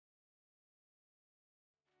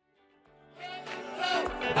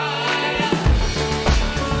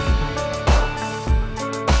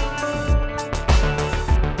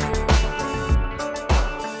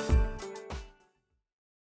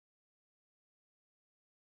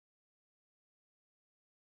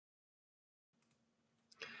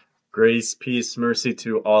Grace, peace, mercy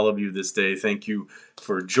to all of you this day. Thank you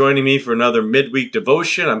for joining me for another midweek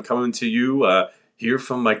devotion. I'm coming to you here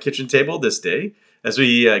from my kitchen table this day. As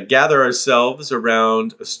we gather ourselves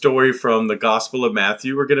around a story from the Gospel of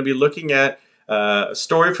Matthew, we're going to be looking at a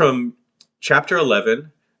story from chapter 11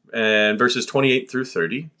 and verses 28 through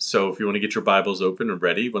 30. So if you want to get your Bibles open and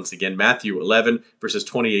ready, once again, Matthew 11, verses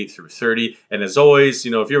 28 through 30. And as always,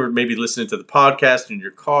 if you're maybe listening to the podcast in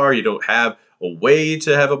your car, you don't have a way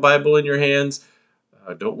to have a Bible in your hands,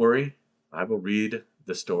 don't worry. I will read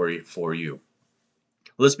the story for you.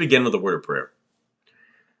 Let's begin with a word of prayer.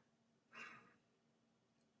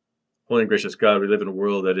 Holy and gracious God, we live in a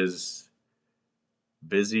world that is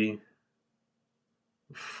busy,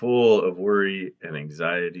 full of worry and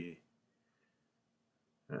anxiety.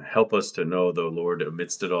 Help us to know, though, Lord,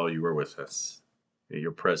 amidst it all, you are with us.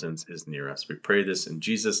 Your presence is near us. We pray this in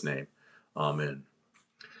Jesus' name. Amen.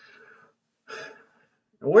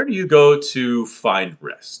 Where do you go to find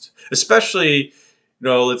rest? Especially,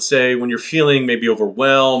 let's say when you're feeling maybe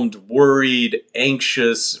overwhelmed, worried,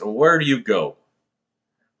 anxious, where do you go?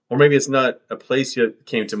 Or maybe it's not a place that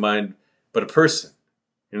came to mind, but a person.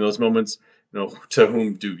 In those moments, to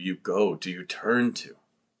whom do you go? Do you turn to?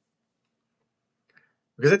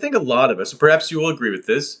 Because I think a lot of us, and perhaps you will agree with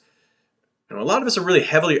this, a lot of us are really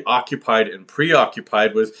heavily occupied and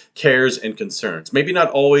preoccupied with cares and concerns. Maybe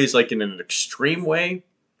not always like in an extreme way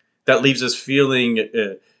that leaves us feeling,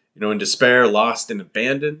 in despair, lost, and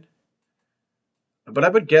abandoned. But I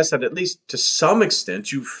would guess that at least to some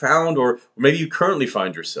extent you found, or maybe you currently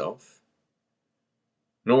find yourself,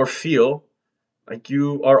 or feel like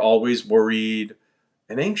you are always worried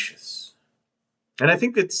and anxious. And I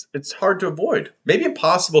think it's hard to avoid, maybe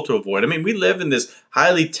impossible to avoid. I mean, we live in this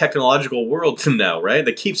highly technological world now, right?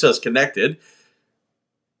 That keeps us connected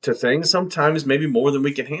to things, sometimes maybe more than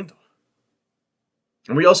we can handle.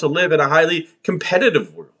 And we also live in a highly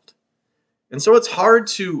competitive world. And so it's hard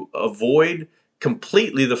to avoid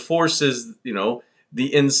completely the forces,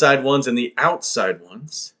 the inside ones and the outside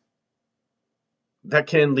ones that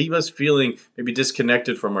can leave us feeling maybe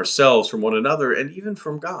disconnected from ourselves, from one another, and even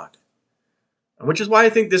from God. Which is why I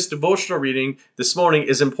think this devotional reading this morning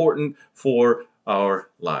is important for our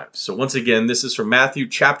lives. So once again, this is from Matthew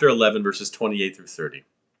chapter 11, verses 28 through 30.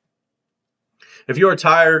 If you are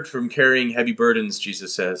tired from carrying heavy burdens,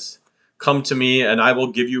 Jesus says, come to me and I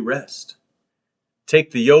will give you rest. Take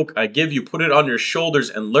the yoke I give you, put it on your shoulders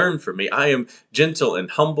and learn from me. I am gentle and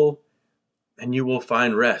humble, and you will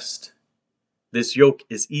find rest. This yoke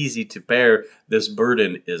is easy to bear. This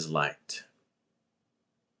burden is light.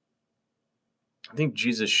 I think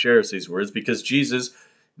Jesus shares these words because Jesus,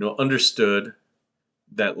 understood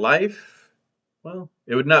that life, well,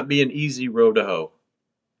 it would not be an easy road to hoe.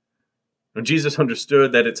 And Jesus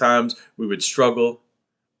understood that at times we would struggle,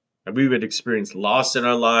 and we would experience loss in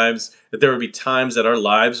our lives, that there would be times that our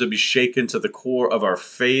lives would be shaken to the core of our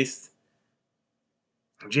faith.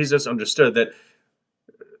 Jesus understood that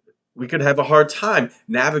we could have a hard time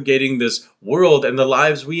navigating this world and the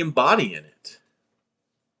lives we embody in it.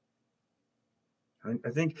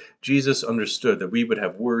 I think Jesus understood that we would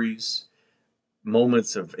have worries,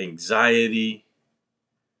 moments of anxiety,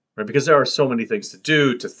 right? Because there are so many things to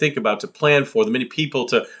do, to think about, to plan for, the many people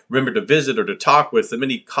to remember to visit or to talk with, the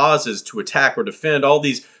many causes to attack or defend. All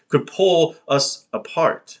these could pull us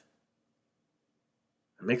apart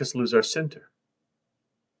and make us lose our center.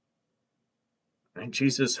 And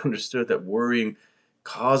Jesus understood that worrying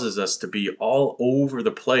causes us to be all over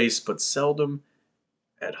the place, but seldom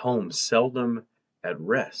at home, seldom at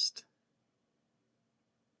rest.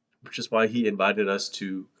 Which is why he invited us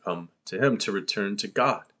to come to him, to return to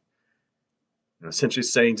God. Essentially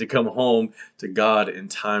saying to come home to God in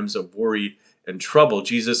times of worry and trouble.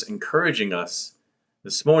 Jesus encouraging us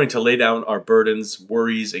this morning to lay down our burdens,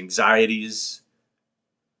 worries, anxieties,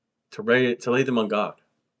 to lay them on God,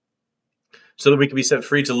 so that we can be set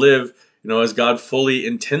free to live, as God fully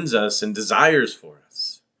intends us and desires for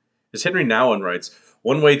us. As Henry Nouwen writes,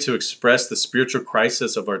 one way to express the spiritual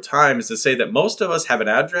crisis of our time is to say that most of us have an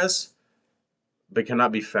address, but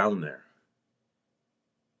cannot be found there.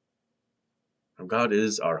 God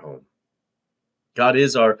is our home. God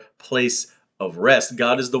is our place of rest.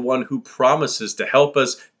 God is the one who promises to help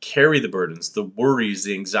us carry the burdens, the worries,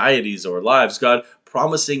 the anxieties of our lives. God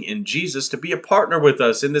promising in Jesus to be a partner with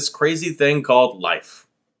us in this crazy thing called life.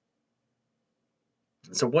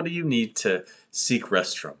 So what do you need to seek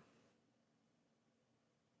rest from?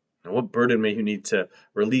 And what burden may you need to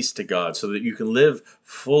release to God so that you can live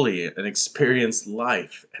fully and experience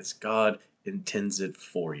life as God intends it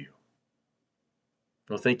for you?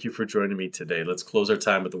 Well, thank you for joining me today. Let's close our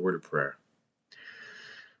time with a word of prayer.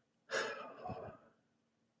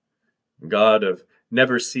 God of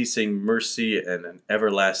never ceasing mercy and an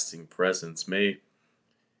everlasting presence, may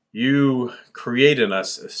you create in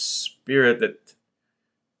us a spirit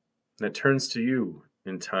that turns to you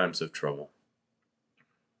in times of trouble,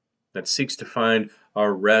 that seeks to find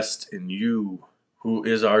our rest in you, who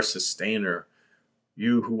is our sustainer,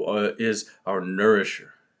 you who is our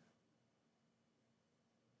nourisher.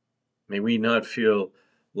 May we not feel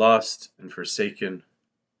lost and forsaken,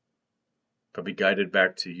 but be guided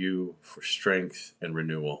back to you for strength and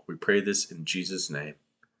renewal. We pray this in Jesus' name.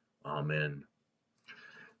 Amen.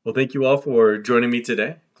 Well, thank you all for joining me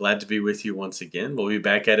today. Glad to be with you once again. We'll be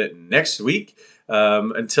back at it next week.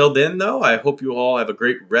 Until then, though, I hope you all have a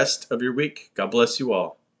great rest of your week. God bless you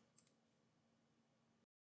all.